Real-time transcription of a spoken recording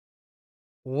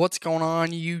What's going on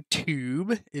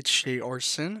YouTube? It's Shay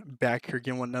Arson back here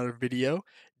again with another video.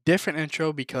 Different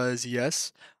intro because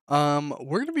yes,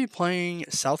 we're gonna be playing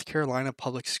South Carolina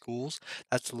Public Schools.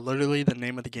 That's literally the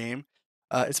name of the game.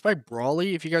 It's by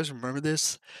Brawley. If you guys remember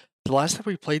this, the last time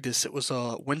we played this, it was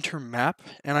a winter map,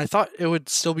 and I thought it would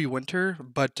still be winter,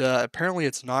 but apparently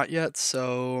it's not yet.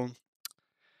 So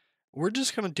we're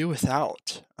just gonna do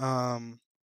without.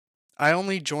 I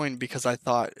only joined because I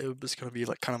thought it was gonna be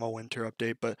like kind of a winter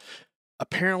update, but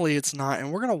apparently it's not,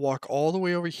 and we're gonna walk all the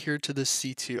way over here to this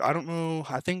C2. I don't know.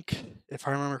 I think if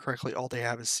I remember correctly, all they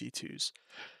have is C2s.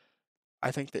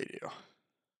 I think they do.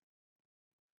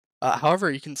 However,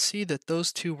 you can see that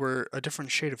those two were a different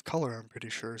shade of color. I'm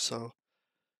pretty sure. So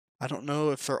I don't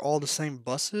know if they're all the same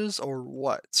buses or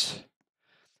what.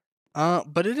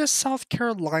 But it is South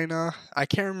Carolina. I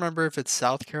can't remember if it's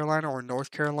South Carolina or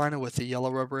North Carolina with the yellow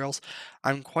rubber rails.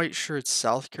 I'm quite sure it's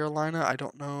South Carolina. I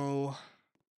don't know.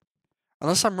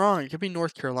 Unless I'm wrong, it could be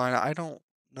North Carolina. I don't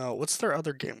know. What's their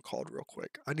other game called, real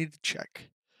quick? I need to check.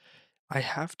 I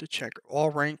have to check. All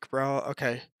rank, bro.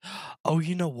 Okay. Oh,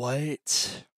 you know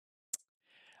what?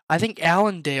 I think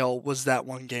Allendale was that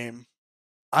one game.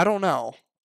 I don't know.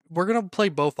 We're gonna play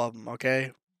both of them,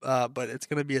 okay? But it's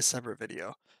gonna be a separate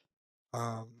video.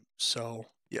 So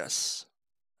yes.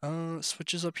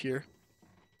 Switches up here.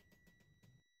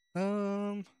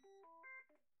 Um,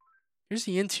 Here's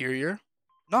the interior.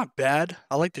 Not bad.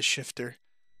 I like the shifter.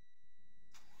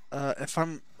 If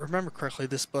I remember correctly,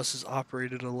 this bus is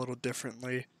operated a little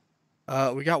differently.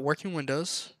 We got working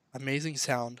windows, amazing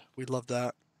sound. We love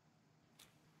that.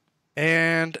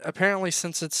 And apparently,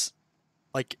 since it's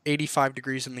like 85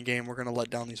 degrees in the game, we're gonna let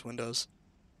down these windows.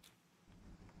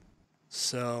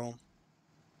 So,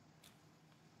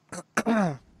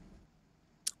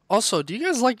 also, do you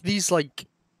guys like these like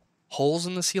holes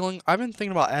in the ceiling? I've been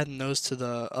thinking about adding those to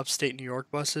the upstate New York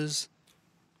buses,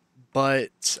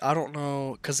 but I don't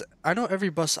know, because I know every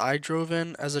bus I drove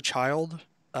in as a child,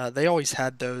 they always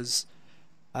had those.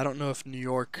 I don't know if New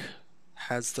York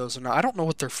has those or not. I don't know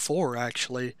what they're for,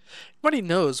 actually. Nobody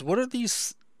knows. What are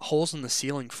these holes in the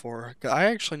ceiling for? I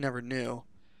actually never knew.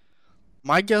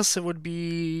 My guess it would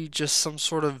be just some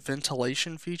sort of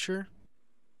ventilation feature.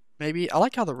 Maybe. I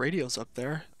like how the radio's up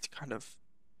there. It's kind of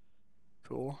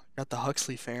cool. Got the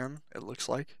Huxley fan, it looks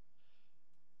like.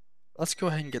 Let's go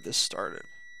ahead and get this started.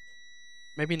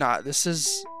 Maybe not. This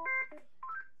is...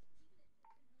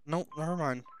 Nope, never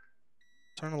mind.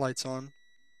 Turn the lights on.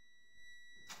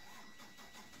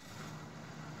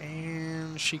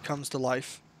 And she comes to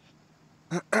life.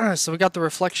 So we got the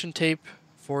reflection tape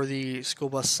for the school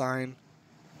bus sign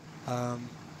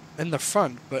in the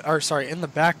front, in the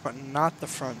back, but not the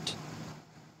front.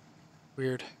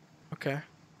 Weird. Okay.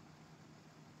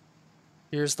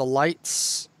 Here's the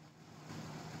lights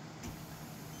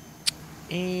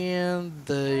and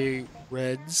the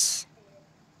reds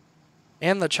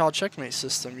and the child checkmate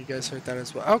system. You guys heard that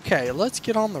as well. Okay, let's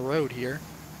get on the road here.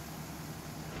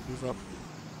 Move up.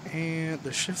 And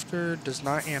the shifter does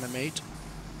not animate.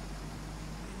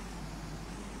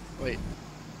 Wait.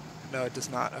 No, it does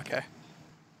not. Okay.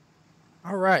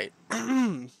 Alright.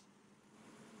 I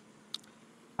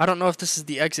don't know if this is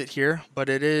the exit here, but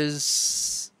it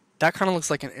is... That kind of looks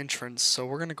like an entrance, so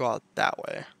we're going to go out that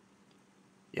way.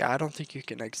 Yeah, I don't think you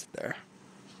can exit there.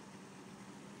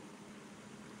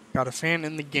 Got a fan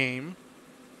in the game.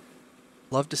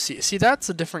 Love to see it. See, that's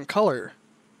a different color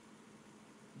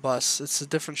bus. It's a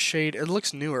different shade. It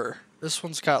looks newer. This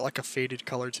one's got like a faded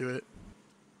color to it.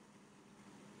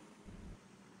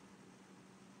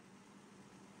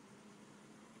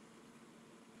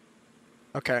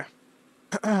 Okay.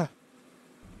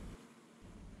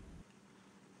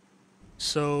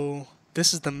 So,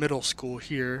 this is the middle school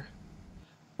here.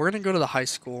 We're going to go to the high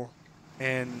school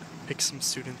and pick some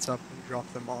students up and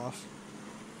drop them off.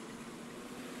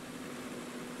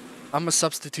 I'm a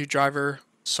substitute driver,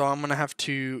 so I'm going to have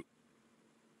to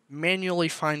manually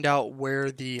find out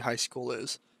where the high school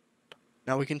is.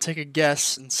 Now we can take a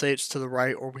guess and say it's to the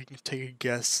right, or we can take a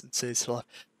guess and say it's to the left.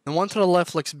 The one to the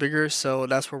left looks bigger, so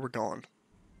that's where we're going.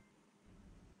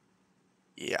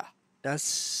 Yeah,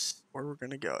 that's where we're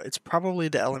going to go. It's probably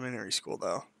the elementary school,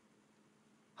 though.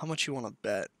 How much you want to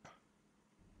bet?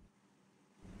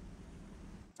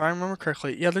 If I remember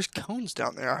correctly, yeah, there's cones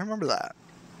down there. I remember that.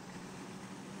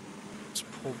 Let's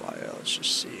pull by it. Let's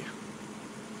just see.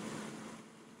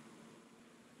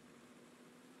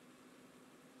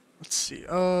 Let's see.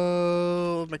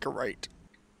 Oh, make a right.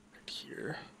 Right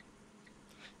here.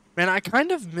 Man, I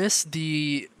kind of miss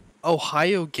the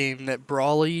Ohio game that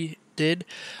Brawley did.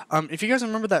 If you guys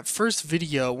remember that first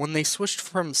video when they switched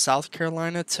from South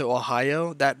Carolina to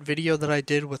Ohio, that video that I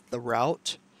did with the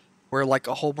route, where like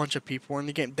a whole bunch of people were in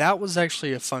the game, that was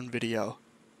actually a fun video.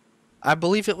 I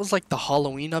believe it was like the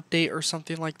Halloween update or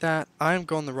something like that. I'm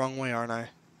going the wrong way, aren't I?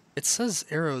 It says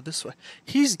arrow this way.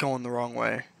 He's going the wrong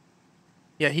way.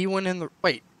 Yeah, he went in the...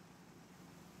 Wait.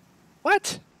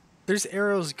 What? There's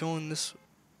arrows going this...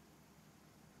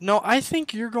 No, I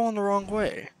think you're going the wrong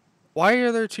way. Why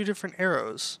are there two different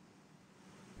arrows?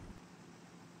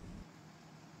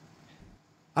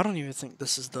 I don't even think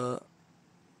this is the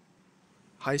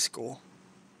high school.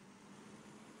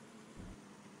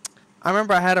 I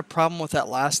remember I had a problem with that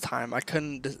last time. I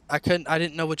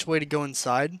didn't know which way to go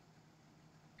inside.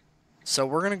 So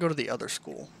we're gonna go to the other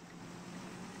school.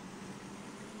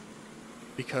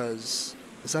 Because,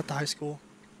 is that the high school?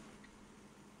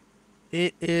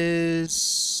 It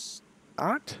is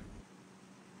not?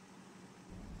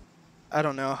 I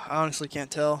don't know. I honestly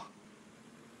can't tell.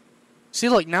 See,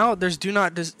 look, now there's do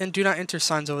not enter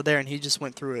signs over there, and he just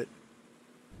went through it.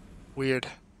 Weird.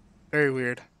 Very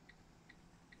weird.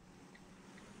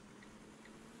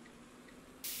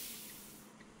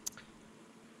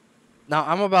 Now,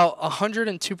 I'm about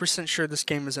 102% sure this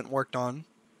game isn't worked on.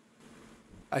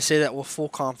 I say that with full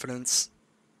confidence.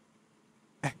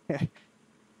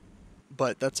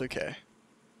 But that's okay.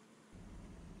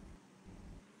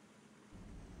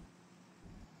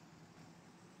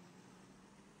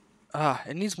 Ah,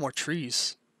 it needs more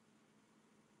trees.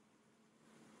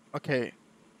 Okay,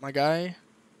 my guy.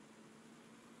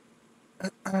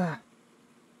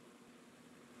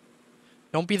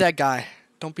 Don't be that guy.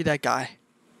 Don't be that guy.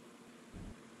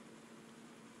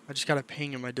 I just got a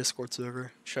ping in my Discord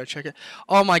server. Should I check it?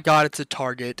 Oh my god, it's a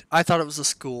Target. I thought it was a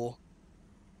school.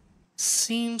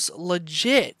 Seems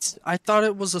legit. I thought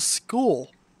it was a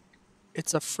school.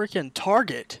 It's a freaking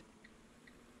Target.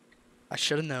 I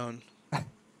should have known.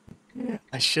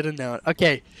 I should have known.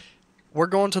 Okay, we're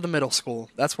going to the middle school.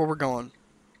 That's where we're going.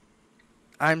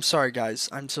 I'm sorry, guys.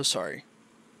 I'm so sorry.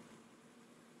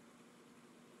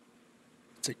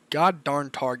 It's a goddarn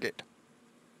Target.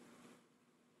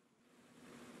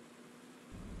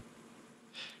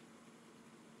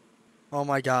 Oh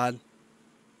my god.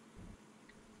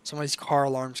 Somebody's car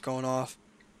alarm's going off.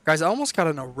 Guys, I almost got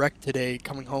in a wreck today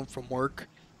coming home from work.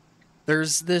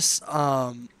 There's this,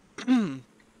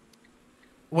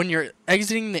 when you're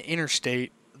exiting the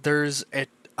interstate,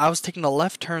 I was taking the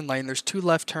left turn lane. There's two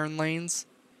left turn lanes,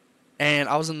 and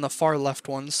I was in the far left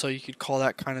one, so you could call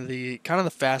that kind of the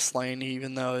fast lane,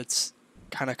 even though it's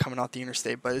kind of coming out the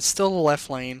interstate, but it's still the left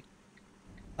lane.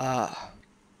 God,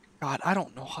 I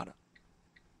don't know how to...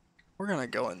 We're gonna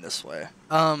go in this way.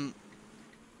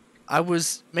 I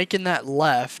was making that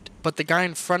left, but the guy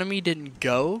in front of me didn't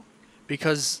go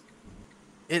because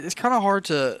it's kind of hard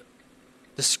to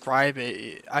describe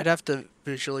it. I'd have to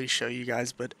visually show you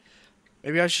guys, but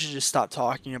maybe I should just stop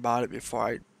talking about it before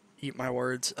I eat my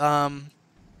words. I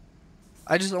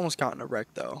just almost got in a wreck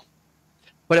though,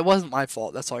 but it wasn't my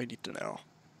fault. That's all you need to know.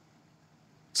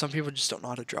 Some people just don't know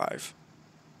how to drive.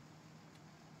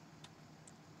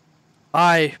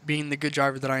 I, being the good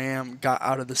driver that I am, got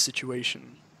out of the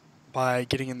situation by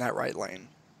getting in that right lane.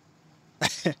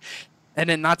 And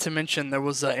then not to mention, there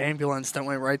was an ambulance that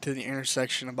went right through the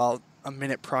intersection about a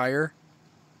minute prior.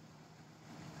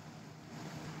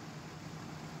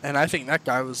 And I think that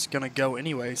guy was going to go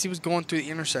anyways. He was going through the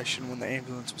intersection when the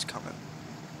ambulance was coming.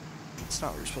 That's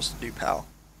not what you're supposed to do, pal.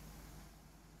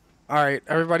 Alright,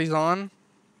 everybody's on?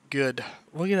 Good.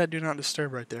 Look at that do not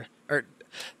disturb right there. Or,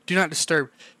 do not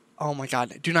disturb. Oh my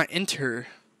god, do not enter.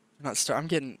 Do not start. I'm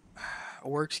getting...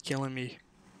 Work's killing me.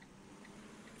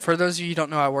 For those of you who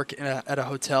don't know, I work at a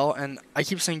hotel, and I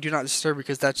keep saying do not disturb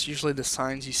because that's usually the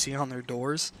signs you see on their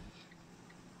doors.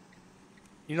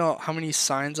 You know how many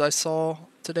signs I saw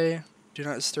today? Do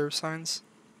not disturb signs?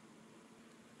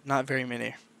 Not very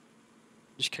many.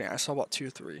 Just kidding, I saw about 2 or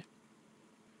 3.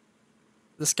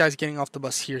 This guy's getting off the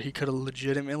bus here. He could have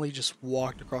legitimately just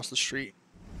walked across the street.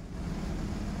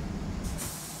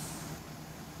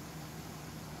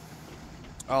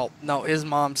 Oh, no, his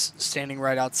mom's standing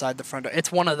right outside the front door.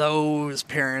 It's one of those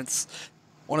parents,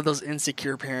 one of those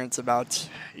insecure parents about,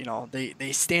 you know,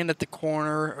 they stand at the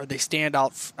corner or they stand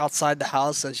outside the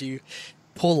house as you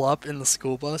pull up in the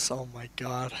school bus. Oh my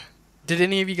god. Did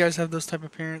any of you guys have those type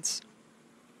of parents?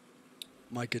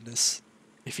 My goodness.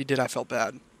 If you did, I felt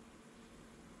bad.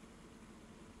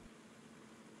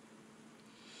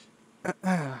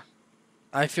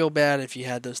 I feel bad if you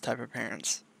had those type of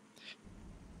parents.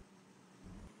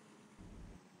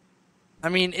 I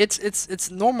mean,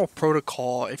 it's normal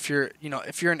protocol if you're, you know,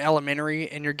 if you're in elementary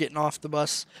and you're getting off the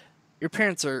bus, your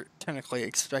parents are technically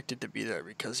expected to be there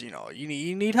because you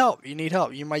need help. You need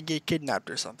help. You might get kidnapped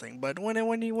or something. But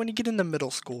when you get into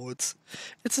middle school, it's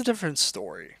a different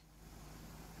story.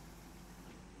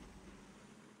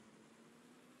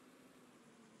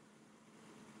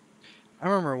 I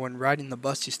remember when riding the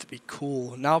bus used to be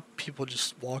cool. Now people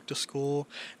just walk to school.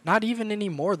 Not even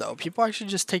anymore though. People actually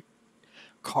just take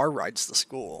car rides to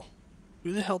school.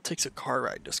 Who the hell takes a car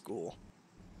ride to school?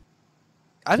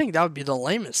 I think that would be the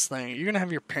lamest thing. You're gonna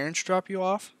have your parents drop you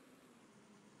off?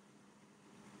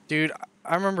 Dude,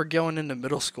 I remember going into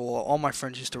middle school, all my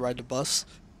friends used to ride the bus.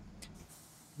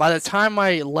 By the time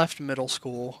I left middle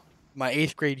school, my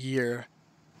 8th grade year,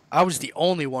 I was the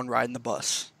only one riding the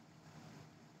bus.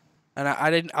 And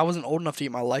I wasn't old enough to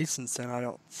get my license then, I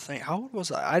don't think. How old was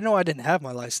I? I know I didn't have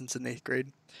my license in 8th grade.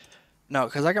 No,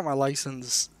 because I got my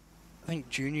license, I think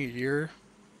junior year,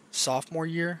 sophomore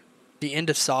year, the end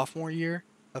of sophomore year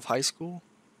of high school.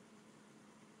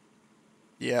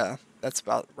 Yeah, that's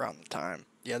about around the time.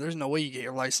 Yeah, there's no way you get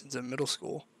your license in middle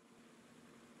school.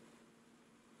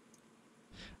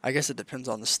 I guess it depends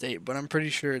on the state, but I'm pretty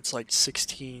sure it's like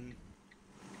 16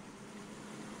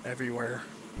 everywhere.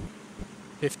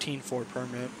 15 for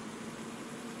permit.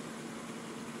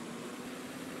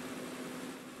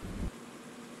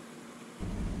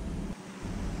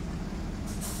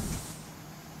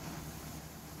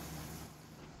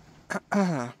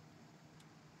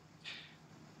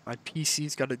 My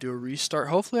PC's got to do a restart.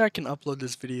 Hopefully I can upload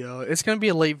this video. It's going to be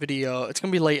a late video. It's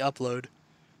going to be late upload.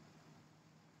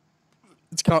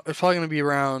 It's probably going to be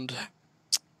around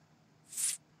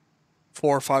 4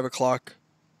 or 5 o'clock.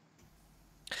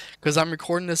 Because I'm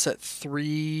recording this at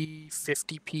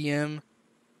 3:50 p.m.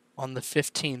 on the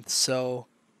 15th. So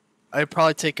it'd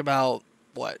probably take about,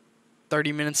 what,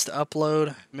 30 minutes to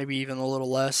upload? Maybe even a little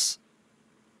less.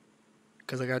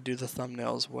 Because I got to do the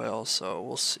thumbnail as well. So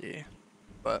we'll see.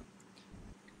 But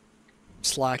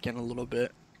slacking a little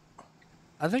bit.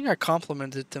 I think I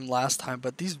complimented them last time,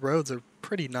 but these roads are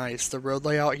pretty nice. The road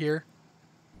layout here,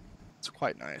 it's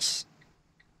quite nice.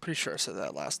 Pretty sure I said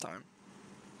that last time.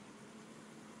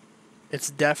 It's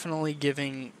definitely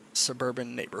giving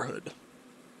suburban neighborhood.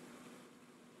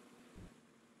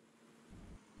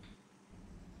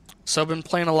 So I've been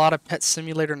playing a lot of Pet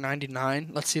Simulator 99.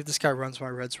 Let's see if this guy runs my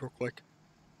reds real quick.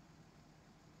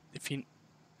 If he...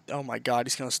 Oh my god,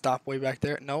 he's gonna stop way back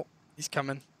there. Nope, he's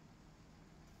coming.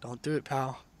 Don't do it,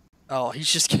 pal. Oh,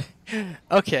 he's just...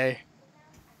 Okay.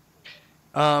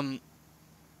 So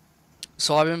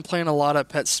I've been playing a lot of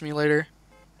Pet Simulator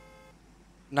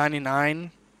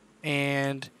 99,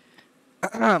 and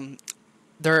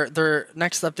their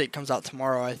next update comes out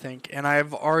tomorrow, I think. And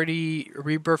I've already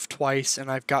rebirthed twice,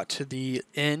 and I've got to the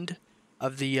end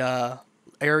of the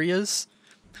areas.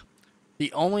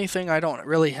 The only thing I don't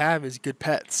really have is good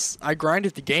pets. I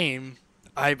grinded the game.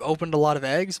 I've opened a lot of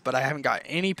eggs, but I haven't got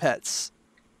any pets.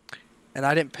 And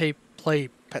I didn't play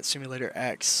Pet Simulator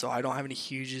X, so I don't have any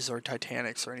Huges or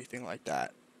Titanics or anything like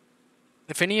that.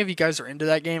 If any of you guys are into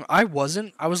that game, I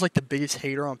wasn't. I was like the biggest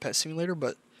hater on Pet Simulator,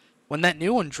 but when that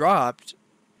new one dropped,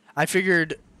 I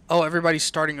figured, oh, everybody's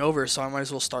starting over, so I might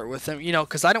as well start with them. You know,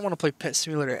 because I don't want to play Pet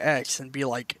Simulator X and be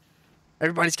like,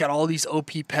 everybody's got all these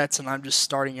OP pets and I'm just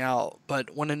starting out.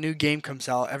 But when a new game comes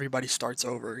out, everybody starts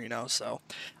over, you know. So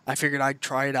I figured I'd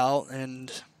try it out, and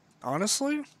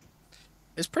honestly,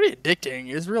 it's pretty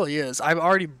addicting. It really is. I've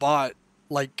already bought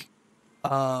like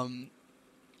a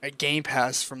Game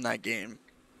Pass from that game.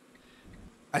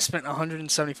 I spent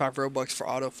 175 Robux for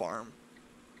Auto Farm.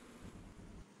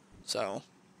 So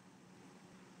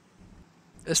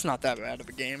it's not that bad of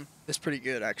a game. It's pretty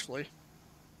good actually.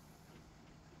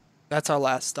 That's our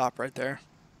last stop right there.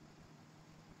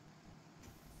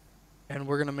 And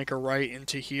we're going to make a right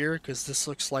into here because this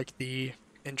looks like the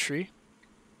entry.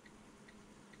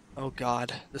 Oh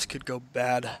god, this could go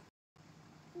bad.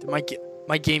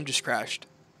 My game just crashed.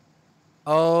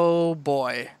 Oh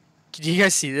boy. Did you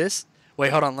guys see this?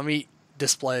 Wait, hold on, let me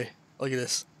display. Look at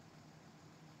this.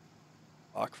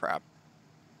 Oh crap.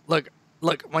 Look,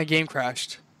 my game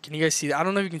crashed. Can you guys see that? I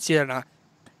don't know if you can see that or not.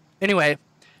 Anyway,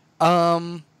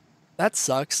 that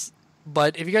sucks.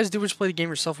 But if you guys do wish to play the game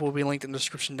yourself, it will be linked in the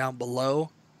description down below.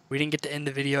 We didn't get to end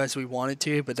the video as we wanted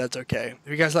to, but that's okay.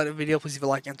 If you guys like the video, please leave a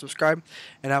like and subscribe,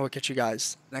 and I will catch you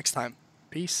guys next time.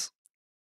 Peace.